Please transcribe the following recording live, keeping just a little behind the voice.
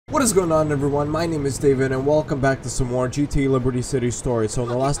What is going on, everyone? My name is David and welcome back to some more GTA Liberty City stories. So in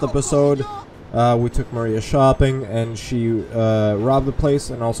the last episode, we took Maria shopping and she robbed the place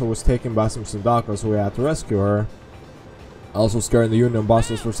and also was taken by some Sindacos, so we had to rescue her. Also scaring the union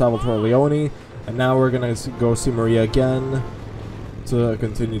bosses for Salvatore Leone, and now we're gonna go see Maria again to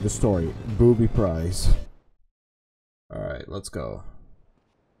continue the story. Booby prize. Alright, let's go.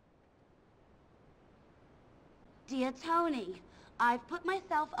 Dear Toni, I've put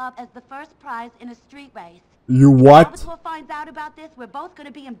myself up as the first prize in a street race. You what? If Salvatore finds out about this, we're both gonna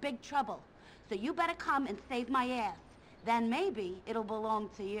be in big trouble. So you better come and save my ass. Then maybe it'll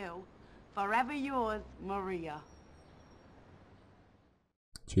belong to you. Forever yours, Maria.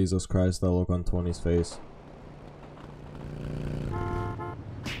 Jesus Christ, that look on Tony's face.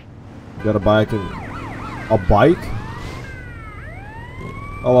 Got a bike and... A bike?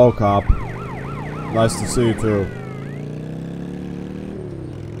 Hello, cop. Nice to see you too.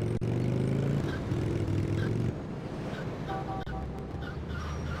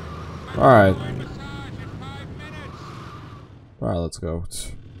 Alright. Alright, let's go.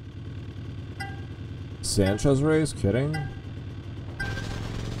 Sanchez race? Kidding?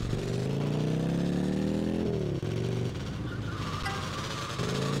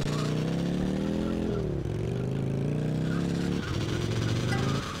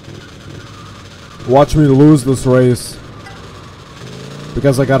 Watch me lose this race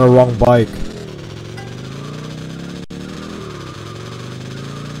because I got a wrong bike.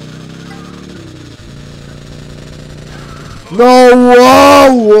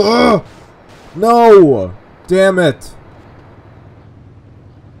 No! Whoa! No! Damn it!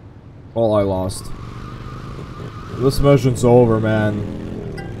 Well, I lost. This mission's over, man.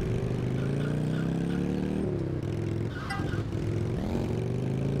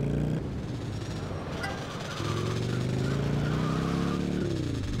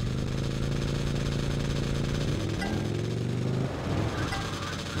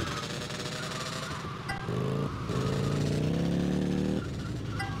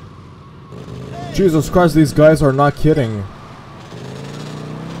 Jesus Christ, these guys are not kidding.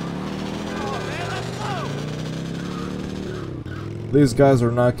 These guys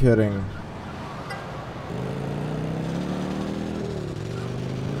are not kidding.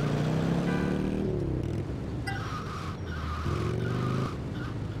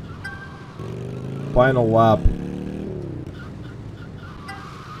 Final lap.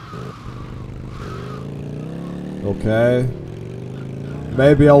 Okay.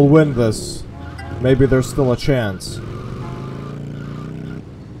 Maybe I'll win this. Maybe there's still a chance.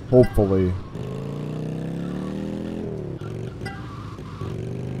 Hopefully.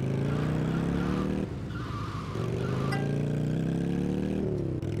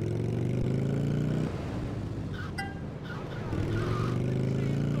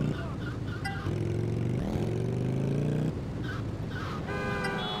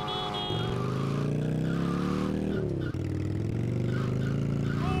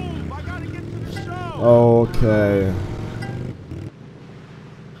 Okay.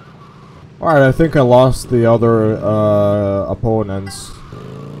 Alright, I think I lost the other opponents.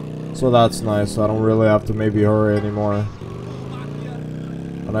 So that's nice. I don't really have to maybe hurry anymore.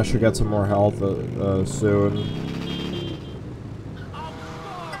 And I should get some more health soon.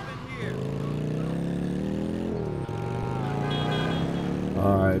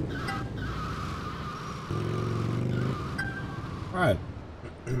 Alright. Alright.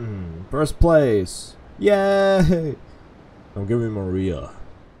 First place. Yay! Now give me Maria.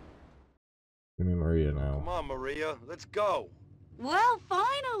 Give me Maria now. Come on, Maria. Let's go. Well,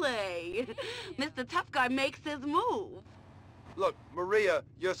 finally! Mr. Tough Guy makes his move. Look, Maria,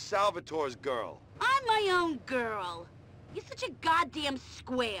 you're Salvatore's girl. I'm my own girl. You're such a goddamn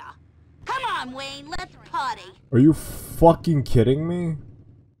square. Come on, Wayne, let's party. Are you fucking kidding me?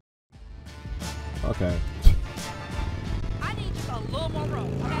 Okay. I need just a little more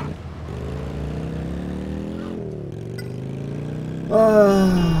room, okay?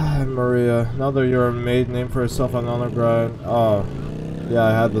 Maria, now that you're a maid, name for yourself on underground. Oh, yeah,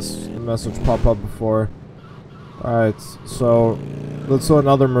 I had this message pop up before. Alright, so let's do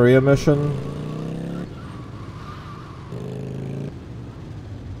another Maria mission.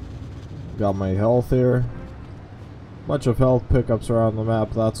 Got my health here. Bunch of health pickups around the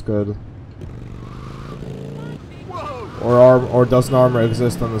map, that's good. Or doesn't armor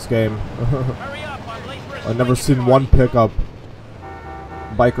exist in this game? I've never seen one pickup.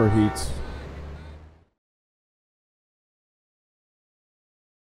 Biker heat.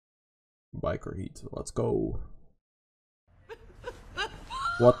 Biker heat. Let's go.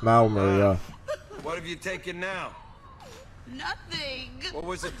 What now, Maria? What have you taken now? Nothing. What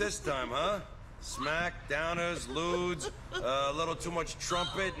was it this time, huh? Smack, downers, lewds, a little too much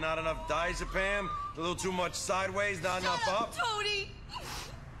trumpet, not enough diazepam, a little too much sideways, not enough up? Tony!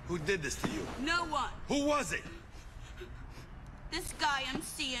 Who did this to you? No one. Who was it? This guy I'm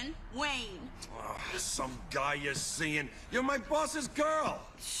seeing, Wayne. Oh, some guy you're seeing. You're my boss's girl.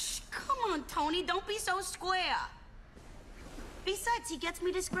 Shh, come on, Tony, don't be so square. Besides, he gets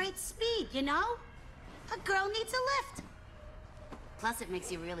me this great speed, you know? A girl needs a lift. Plus, it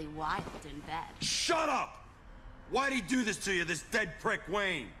makes you really wild in bed. Shut up! Why'd he do this to you, this dead prick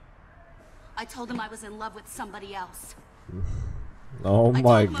Wayne? I told him I was in love with somebody else. Oh I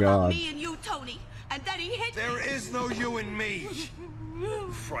my told him god. about me and you, Tony, and then he hit me. There is no you and me.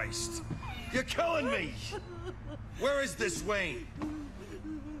 Christ, you're killing me. Where is this Wayne?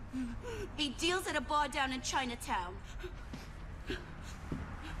 He deals at a bar down in Chinatown.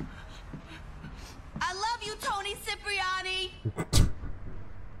 I love you, Tony Cipriani.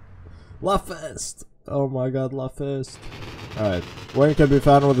 La Fist! Oh my god, La Fist. Alright. Wayne can be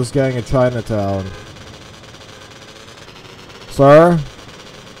found with his gang in Chinatown. Sir?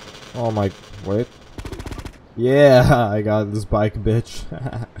 Oh my... Wait. Yeah, I got this bike, bitch.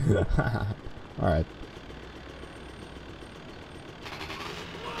 Alright.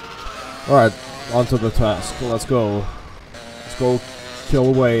 Alright, on to the task. Let's go. Let's go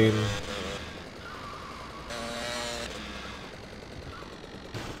kill Wayne.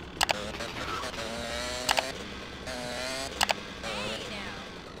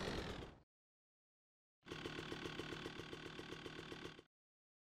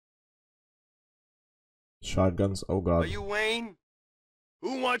 Shotguns, oh god. Are you Wayne?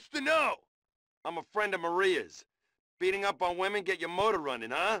 Who wants to know? I'm a friend of Maria's. Beating up on women get your motor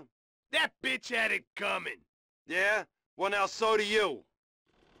running, huh? That bitch had it coming. Yeah? Well now so do you.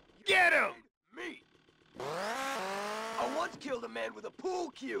 Get him! Me? I once killed a man with a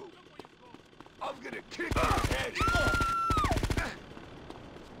pool cue. I'm gonna kick his head.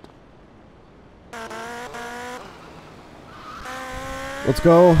 Let's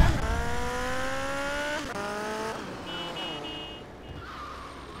go.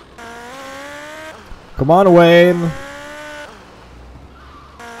 Come on, Wayne.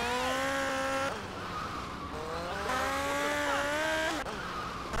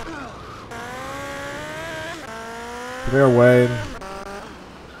 Come here, Wayne.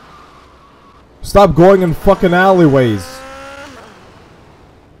 Stop going in fucking alleyways.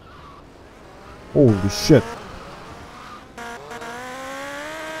 Holy shit.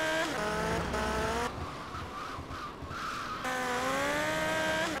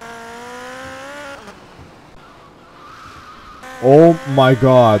 Oh my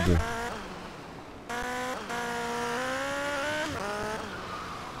god.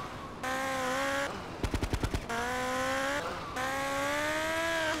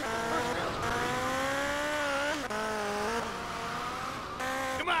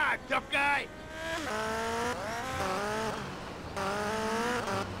 Come on, tough guy.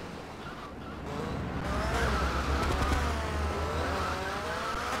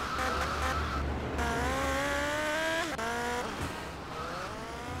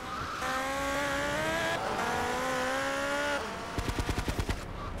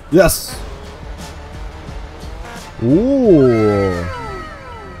 Yes. Ooh.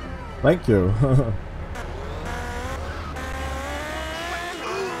 Thank you.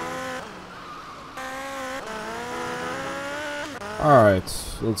 Alright,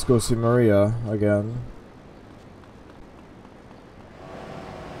 let's go see Maria again.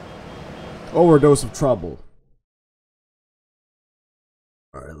 Overdose of trouble.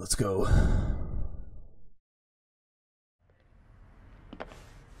 Alright, let's go.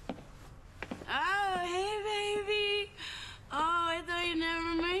 Oh, hey, baby. Oh, I thought you'd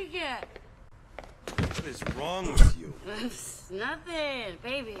never make it. What is wrong with you? Nothing,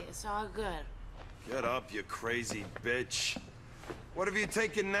 baby. It's all good. Get up, you crazy bitch. What have you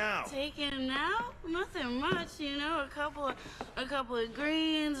taken now? Taking now? Nothing much, you know. A couple of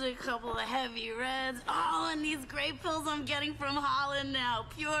greens, a couple of heavy reds. Oh, and these great pills I'm getting from Holland now,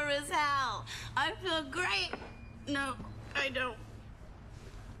 pure as hell. I feel great. No, I don't.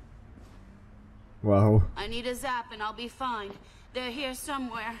 Wow. I need a zap and I'll be fine. They're here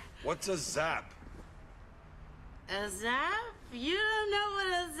somewhere. What's a zap? A zap? You don't know what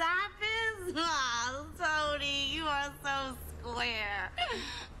a zap is? Oh, Tony, you are so square.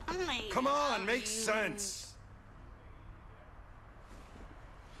 Come on, make sense.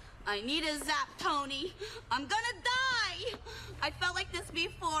 I need a zap, Tony. I'm gonna die. I felt like this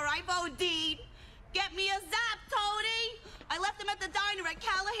before. I've OD'd. Get me a zap, Tony. I left them at the diner at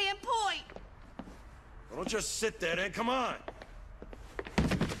Callahan Point. Don't just sit there then, come on.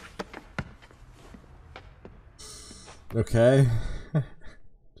 Okay.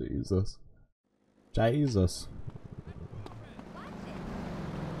 Jesus. Jesus.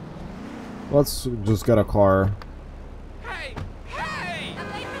 Let's just get a car. Hey! Hey!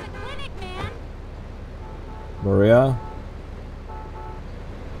 I'm late for the clinic, man. Maria?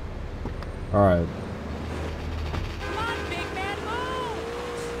 Alright. Come on, big man,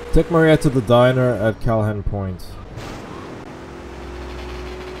 move! Take Maria to the diner at Calhoun Point.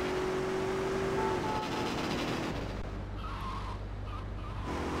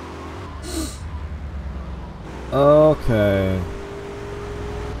 Okay.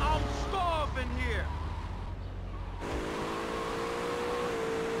 I'm starving here.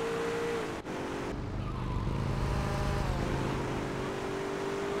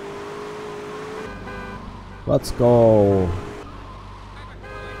 Let's go.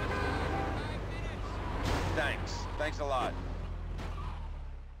 Thanks. Thanks a lot.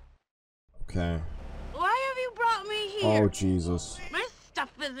 Okay. Why have you brought me here? Oh, Jesus. My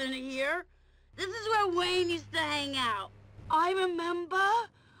stuff isn't here. This is where Wayne used to hang out. I remember.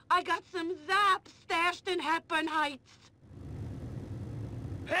 I got some zap stashed in Hepburn Heights.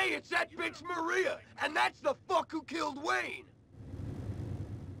 Hey, it's that bitch Maria, and that's the fuck who killed Wayne.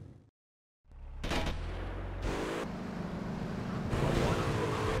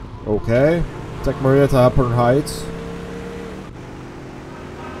 Okay. Take Maria to Hepburn Heights.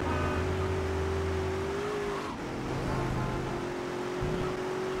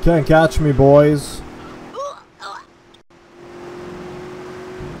 Can't catch me, boys.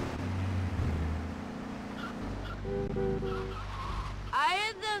 I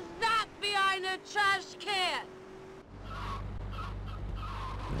hid the zap behind the trash can.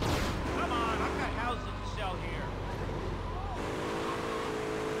 Come on, I've got houses to sell here.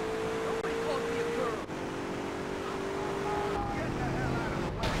 Nobody called me a girl. Get the hell out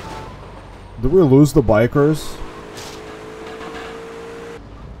of the way. Did we lose the bikers?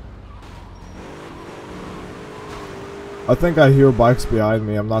 I think I hear bikes behind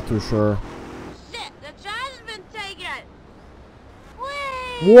me, I'm not too sure. Shit, the trash has been taken.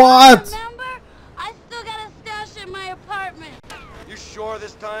 Wait. What? Remember? I still got a stash in my apartment. You sure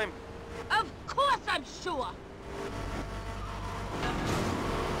this time? Of course I'm sure.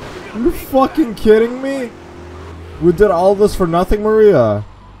 Are you fucking kidding me? We did all this for nothing, Maria?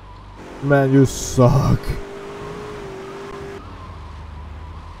 Man, you suck.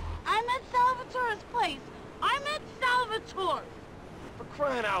 I'm at Salvatore's place. I'm at Salvatore. For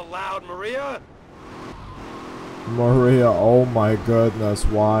crying out loud, Maria. Maria, oh my goodness,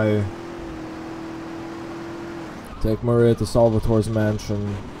 why? Take Maria to Salvatore's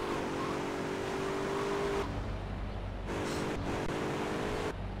mansion.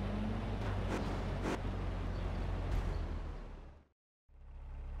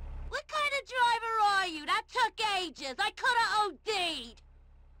 What kind of driver are you? That took ages. I coulda OD'd.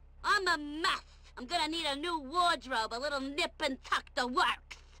 I'm a mess. I'm gonna need a new wardrobe, a little nip and tuck the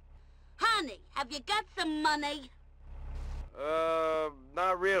works. Honey, have you got some money?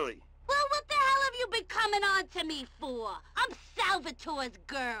 Not really. Well, what the hell have you been coming on to me for? I'm Salvatore's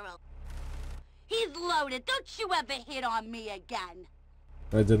girl. He's loaded. Don't you ever hit on me again.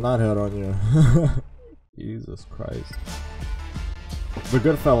 I did not hit on you. Jesus Christ. The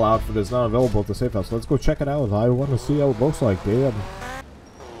Goodfella outfit is not available at the safe house. Let's go check it out. I want to see how it looks like, damn.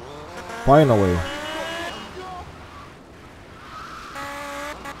 Finally.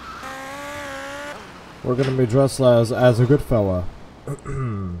 We're gonna be dressed as a good fella.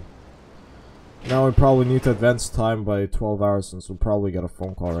 Now we probably need to advance time by 12 hours since we'll probably get a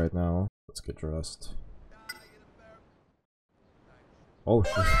phone call right now. Let's get dressed. Oh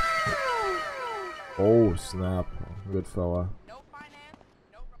shit. Oh snap. Good fella. No finance,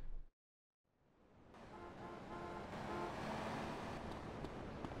 no...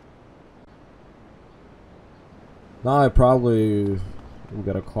 Now I probably will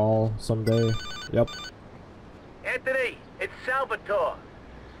get a call someday. Yep. Anthony, it's Salvatore.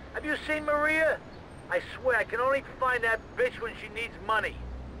 Have you seen Maria? I swear I can only find that bitch when she needs money.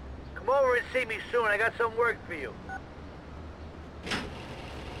 Come over and see me soon. I got some work for you.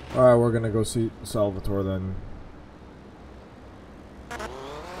 Alright, we're gonna go see Salvatore then. I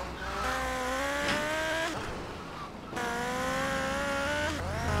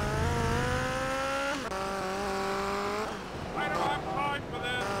don't have time for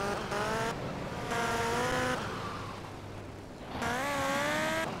this.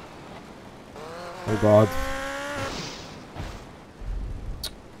 Oh god.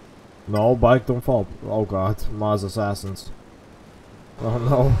 No, bike don't fall. Oh god, Maz assassins. Oh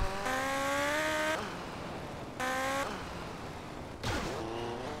no.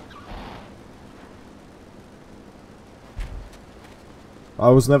 I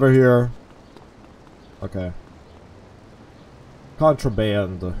was never here. Okay.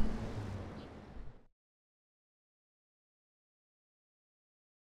 Contraband.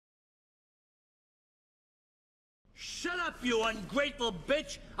 Shut up, you ungrateful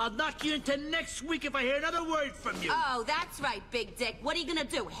bitch! I'll knock you into next week if I hear another word from you! Oh, that's right, Big Dick. What are you gonna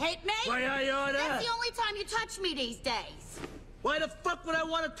do, hit me? Why I oughta? That's the only time you touch me these days. Why the fuck would I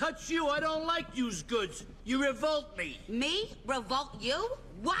want to touch you? I don't like used goods. You revolt me. Me? Revolt you?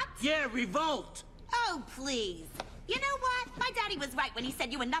 What? Yeah, revolt. Oh, please. You know what? My daddy was right when he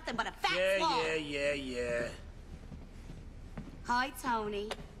said you were nothing but a fat slob. Yeah. Hi,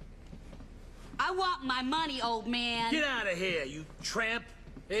 Tony. I want my money, old man. Get out of here, you tramp.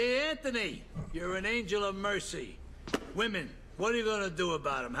 Hey, Anthony, you're an angel of mercy. Women, what are you gonna do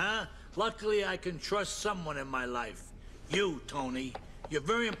about them, huh? Luckily, I can trust someone in my life. You, Tony. You're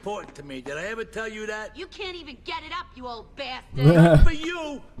very important to me. Did I ever tell you that? You can't even get it up, you old bastard. Good for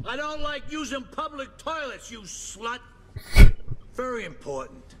you. I don't like using public toilets, you slut. Very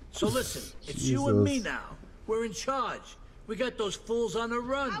important. So listen, it's you and me now. We're in charge. We got those fools on the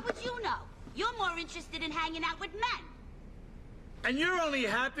run. How would you know? You're more interested in hanging out with men. And you're only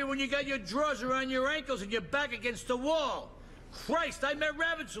happy when you got your drawers around your ankles and your back against the wall. Christ, I met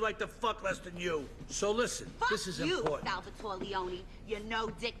rabbits who like to fuck less than you. So listen, this is important. Fuck you, Salvatore Leone. You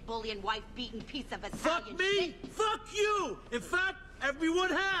no-dick, bullying, wife-beating piece of Italian Fuck me? shit. Fuck you! In fact,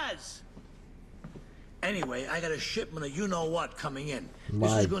 everyone has. Anyway, I got a shipment of you-know-what coming in.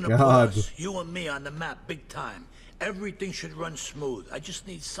 This is gonna put us, you and me, on the map big time. Everything should run smooth. I just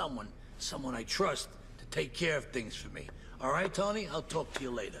need someone I trust, to take care of things for me. All right, Tony? I'll talk to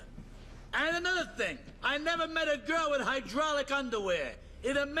you later. And another thing, I never met a girl with hydraulic underwear.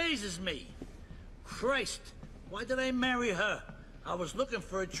 It amazes me. Christ, why did I marry her? I was looking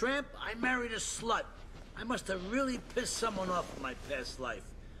for a tramp, I married a slut. I must have really pissed someone off in my past life.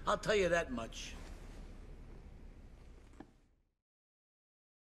 I'll tell you that much.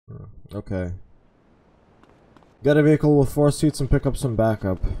 Okay. Get a vehicle with 4 seats and pick up some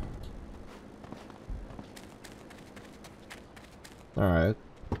backup. Alright.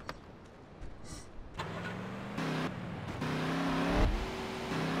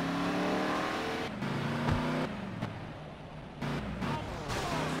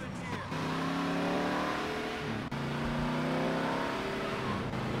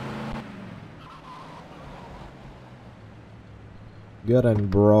 Get in,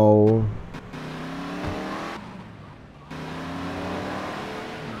 bro.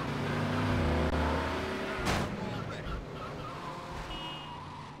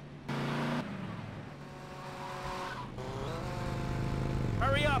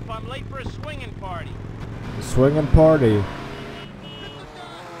 Hurry up, I'm late for a swinging party. Swinging party.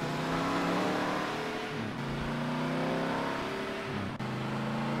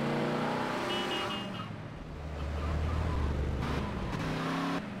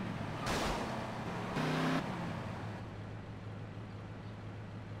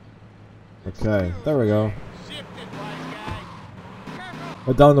 Okay, there we go.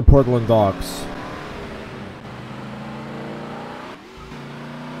 We're down to Portland docks.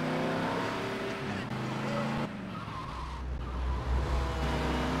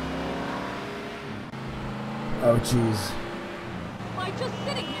 Oh jeez. By just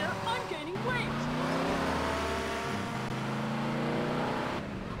sitting here, I'm gaining weight.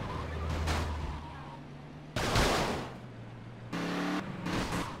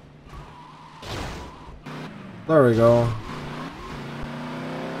 There we go.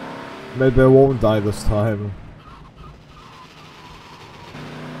 Maybe I won't die this time.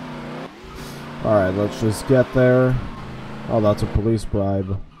 Alright, let's just get there. Oh, that's a police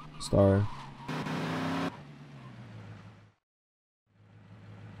bribe. Star.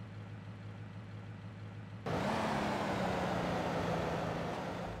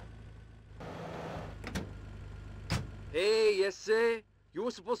 Hey, yes, sir. You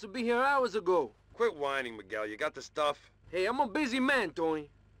were supposed to be here hours ago. Quit whining, Miguel. You got the stuff? Hey, I'm a busy man, Tony.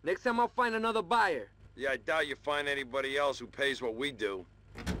 Next time I'll find another buyer. Yeah, I doubt you find anybody else who pays what we do.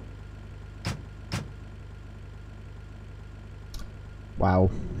 Wow.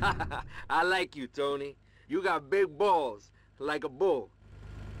 I like you, Tony. You got big balls, like a bull.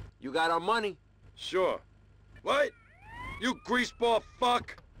 You got our money? Sure. What? You greaseball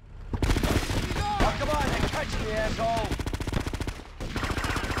fuck? Oh, come on, then catch me, asshole!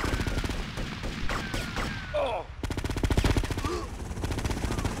 Oh!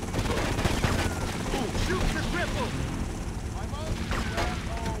 Shoot the cripple! I'm on you,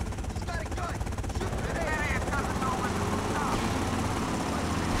 asshole! He's got a gun! Shoot it! That ass doesn't know when to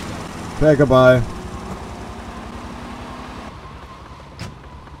stop! Okay, goodbye.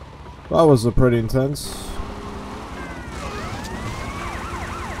 That was a pretty intense.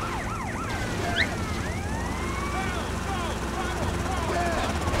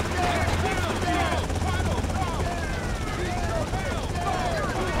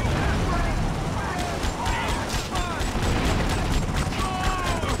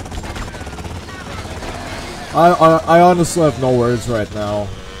 I honestly have no words right now.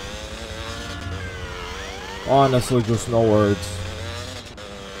 Honestly, just no words.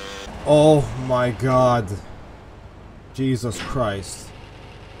 Oh my god. Jesus Christ.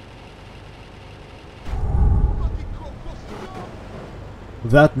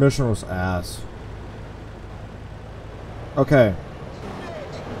 That mission was ass. Okay.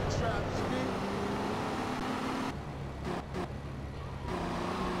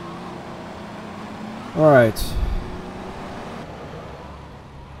 Alright.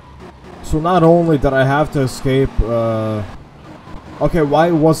 So not only did I have to escape, okay,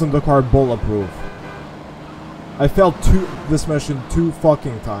 why wasn't the car bulletproof? I failed this mission 2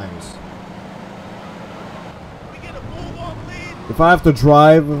 fucking times. If I have to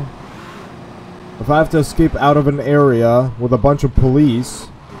drive, if I have to escape out of an area with a bunch of police,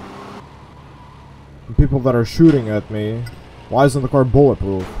 and people that are shooting at me, why isn't the car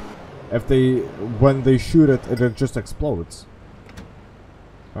bulletproof? If when they shoot it, it just explodes.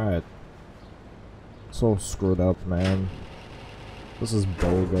 Alright. So screwed up, man. This is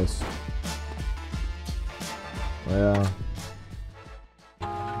bogus. Yeah.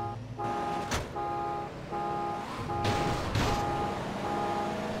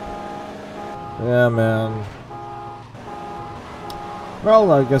 Yeah, man. Well,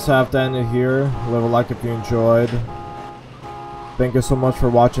 I guess I have to end it here. Leave a like if you enjoyed. Thank you so much for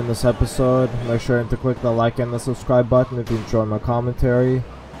watching this episode. Make sure to click the like and the subscribe button if you enjoy my commentary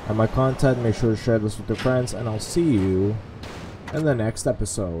and my content. Make sure to share this with your friends, and I'll see you in the next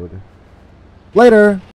episode. Later!